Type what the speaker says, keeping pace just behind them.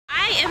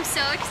I am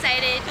so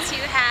excited to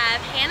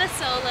have Hannah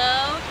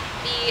Solo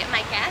be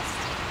my guest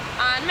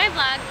on my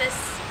vlog this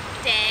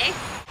day.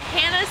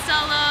 Hannah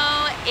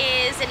Solo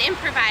is an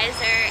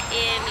improviser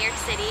in New York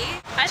City.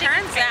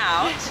 Turns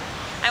out,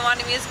 I'm on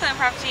a musical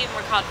improv team.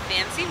 We're called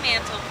Fancy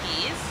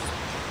Mantelpiece,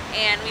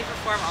 and we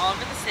perform all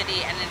over the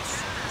city, and it's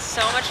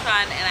so much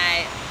fun, and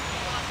I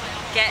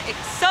get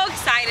so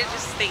excited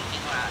just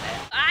thinking about it.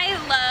 I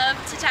love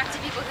to talk to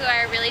people who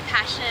are really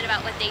passionate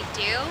about what they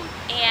do,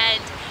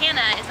 and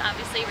Hannah is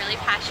obviously really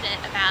passionate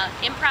about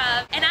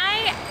improv, and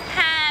I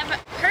have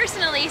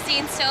personally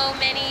seen so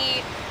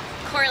many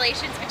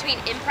correlations between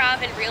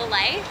improv and real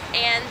life,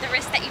 and the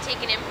risk that you take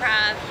in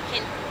improv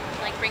you can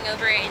like bring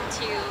over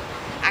into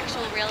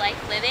actual real life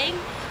living,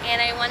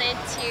 and I wanted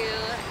to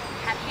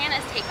have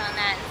Hannah's take on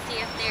that and see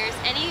if there's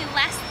any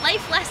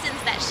life lessons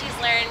that she's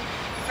learned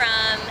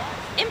from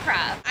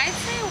improv. I'd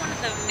say one of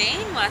the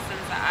main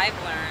lessons that I've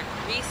learned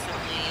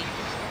recently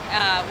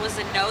was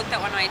a note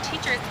that one of my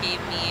teachers gave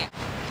me.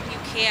 You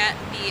can't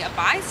be a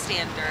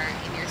bystander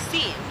in your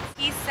scene.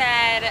 He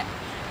said,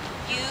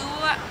 you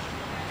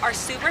are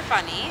super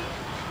funny,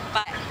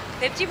 but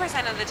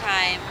 50% of the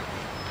time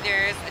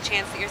there's a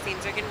chance that your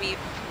scenes are going to be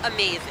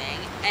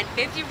amazing, and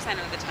 50%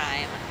 of the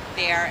time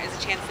there is a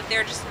chance that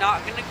they're just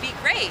not going to be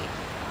great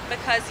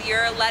because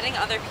you're letting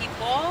other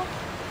people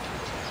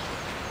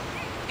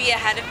be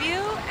ahead of you,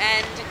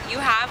 and you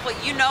have what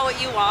you know what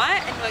you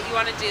want and what you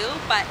want to do,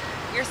 but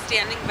you're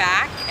standing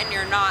back and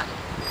you're not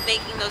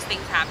making those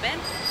things happen.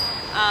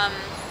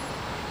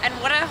 And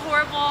what a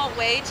horrible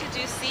way to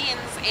do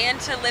scenes and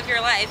to live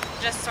your life,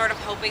 just sort of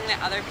hoping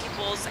that other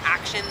people's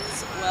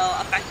actions will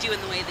affect you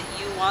in the way that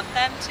you want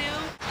them to.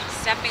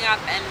 Stepping up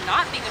and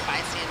not being a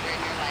bystander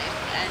in your life,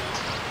 and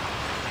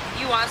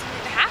you want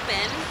something to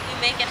happen, you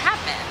make it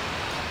happen.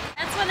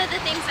 That's one of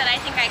the things that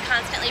I think I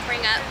constantly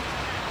bring up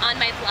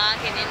on my vlog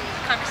and in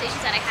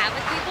conversations that I have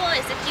with people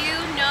is if you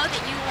know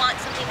that you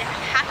want something to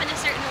happen a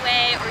certain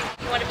way or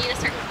you want to meet a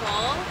certain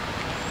goal,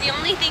 the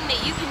only thing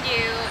that you can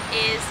do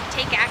is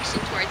take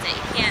action towards it.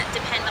 You can't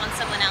depend on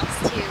someone else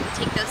to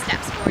take those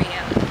steps for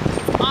you.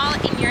 It's all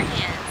in your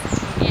hands,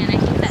 and I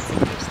think that's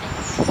a huge thing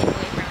to take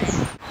away from it.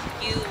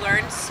 You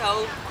learn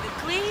so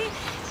quickly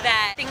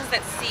that things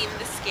that seem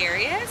the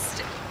scariest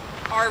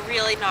are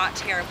really not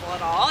terrible at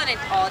all, and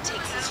all it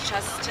takes is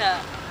just to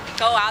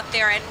go out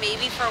there, and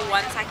maybe for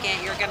 1 second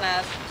you're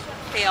gonna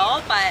fail,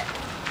 but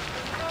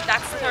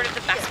that's sort of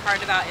the best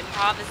part about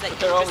improv is that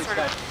you just sort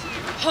of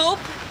hope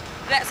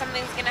that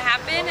something's gonna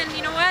happen, and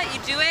you know what, you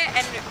do it,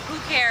 and who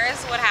cares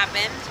what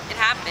happened, it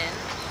happened.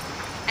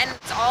 And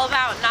it's all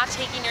about not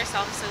taking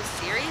yourself so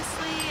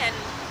seriously and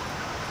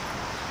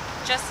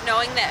just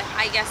knowing that,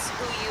 I guess,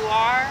 who you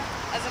are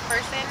as a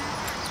person.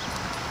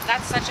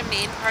 That's such a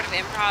main part of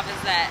improv,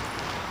 is that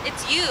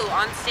it's you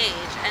on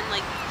stage, and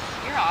like,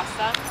 you're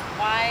awesome.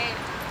 Why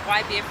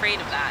be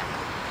afraid of that?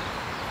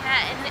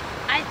 Yeah, and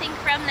I think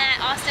from that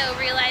also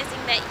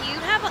realizing that you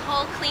have a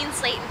whole clean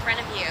slate in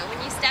front of you.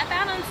 When you step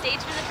out on stage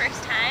for the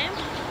first time,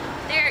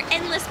 there are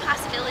endless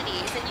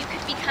possibilities, and you could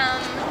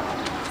become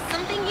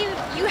something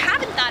you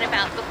haven't thought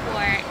about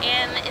before.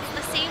 And it's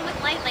the same with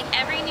life. Like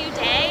every new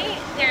day,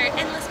 there are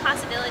endless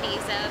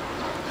possibilities of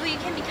who you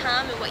can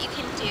become and what you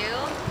can do.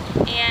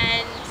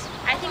 And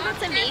I think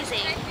that's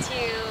amazing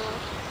to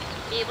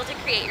be able to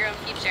create your own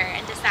future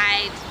and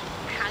decide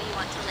how you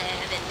want to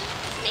live and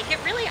make it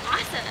really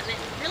awesome and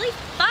really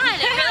fun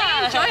and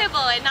really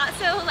enjoyable and not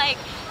so like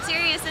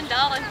serious and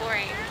dull and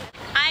boring.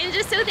 I'm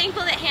just so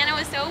thankful that Hannah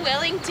was so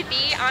willing to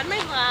be on my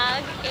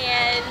vlog,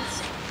 and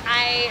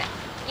I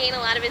gain a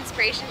lot of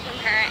inspiration from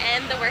her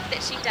and the work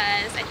that she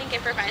does. I think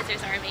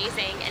improvisers are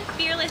amazing and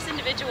fearless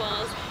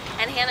individuals,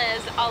 and Hannah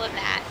is all of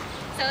that.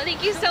 So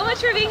thank you so much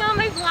for being on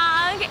my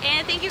vlog,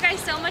 and thank you guys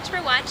so much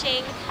for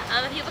watching.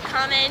 If you have a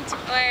comment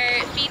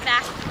or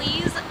feedback,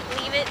 please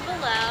leave it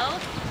below,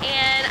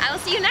 and I will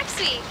see you next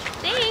week.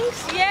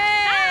 Thanks! Yay!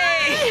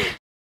 Bye.